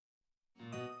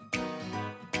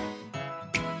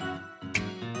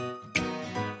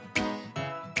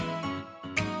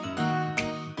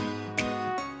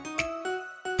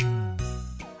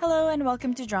Hello and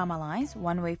welcome to Drama Lines,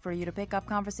 one way for you to pick up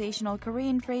conversational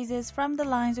Korean phrases from the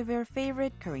lines of your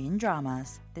favorite Korean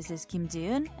dramas. This is Kim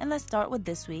Ji-eun, and let's start with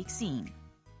this week's scene.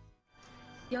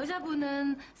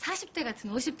 여자분은 40대 같은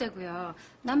 50대고요.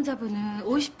 남자분은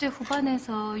 50대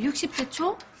후반에서 60대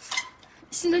초?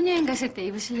 신혼여행 가실 때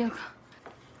입으시려고.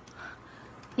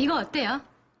 이거 어때요?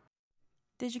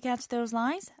 Did you catch those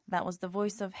lines? That was the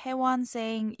voice of Haewon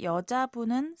saying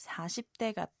여자분은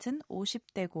 40대 같은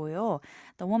 50대고요.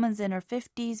 The woman's in her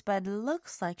 50s but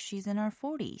looks like she's in her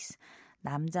 40s.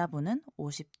 남자분은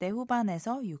 50대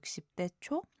후반에서 60대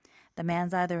초. The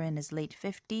man's either in his late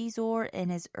 50s or in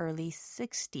his early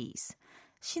 60s.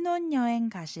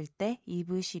 신혼여행 가실 때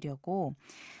입으시려고.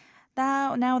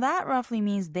 Now that roughly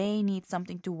means they need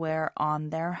something to wear on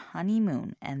their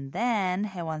honeymoon. And then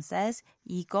Haewon says,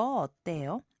 이거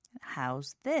어때요?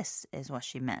 How's this is what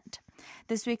she meant.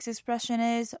 This week's expression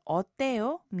is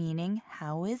어때요? Meaning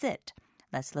how is it?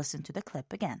 Let's listen to the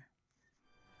clip again.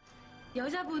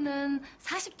 여자분은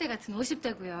 40대 같은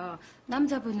 50대고요.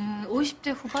 남자분은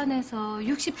 50대 후반에서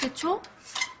 60대 초?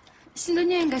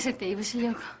 신혼여행 가실 때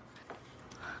입으시려고.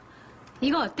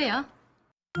 이거 어때요?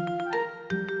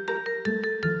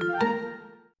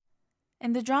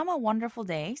 In the drama Wonderful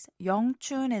Days,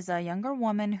 Young-chun is a younger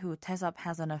woman who Tae-sup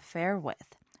has an affair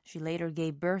with. She later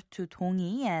gave birth to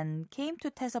Dong-hee and came to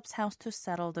Tae-sup's house to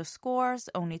settle the scores,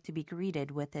 only to be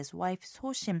greeted with his wife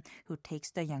So-sim, who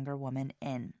takes the younger woman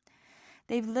in.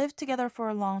 They've lived together for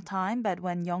a long time, but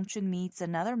when Young-chun meets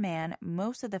another man,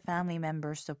 most of the family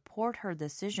members support her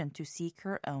decision to seek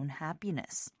her own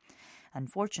happiness.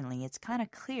 Unfortunately, it's kind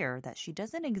of clear that she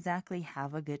doesn't exactly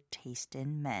have a good taste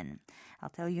in men. I'll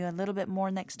tell you a little bit more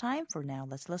next time. For now,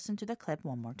 let's listen to the clip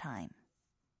one more time.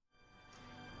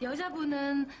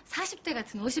 여자분은 40대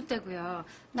같은 50대고요.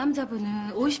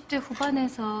 남자분은 50대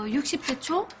후반에서 60대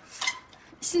초?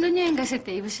 신혼여행 가실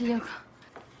때 입으시려고.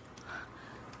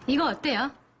 이거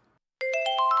어때요?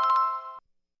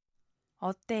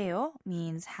 어때요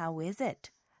means how is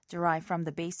it? Derived from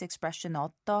the base expression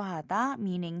어떠하다,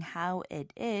 meaning how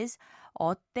it is,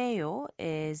 어때요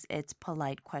is its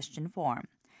polite question form.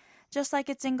 Just like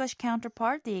its English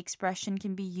counterpart, the expression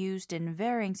can be used in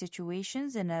varying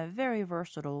situations in a very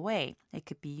versatile way. It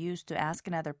could be used to ask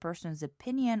another person's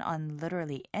opinion on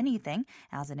literally anything,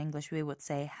 as in English we would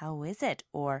say, how is it?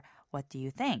 Or what do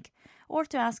you think? Or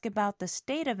to ask about the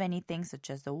state of anything such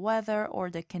as the weather or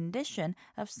the condition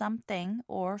of something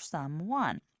or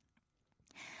someone.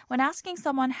 When asking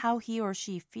someone how he or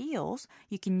she feels,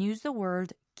 you can use the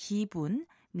word 기분,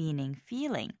 meaning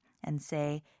feeling, and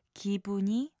say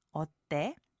기분이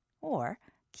어때? Or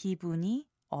기분이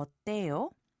어때요?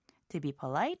 To be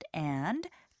polite, and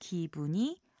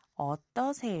기분이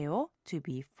어떠세요? To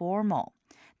be formal.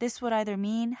 This would either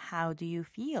mean how do you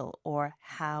feel or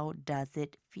how does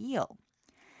it feel?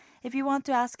 If you want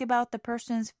to ask about the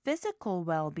person's physical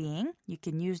well-being, you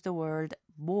can use the word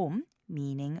몸,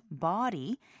 meaning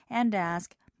body, and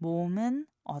ask 몸은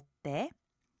어때?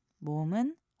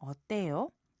 몸은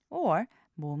어때요? Or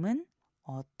몸은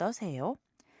어떠세요?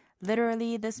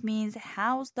 Literally, this means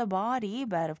how's the body,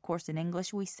 but of course in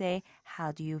English we say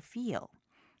how do you feel?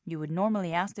 You would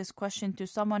normally ask this question to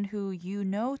someone who you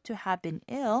know to have been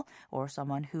ill or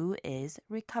someone who is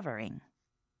recovering.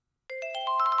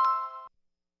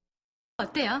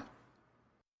 어때요?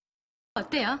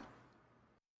 어때요?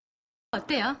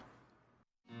 어때요?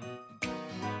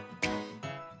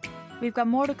 We've got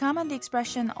more to come on the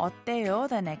expression 어때요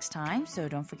the next time, so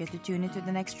don't forget to tune into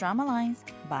the next Drama Lines.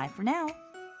 Bye for now.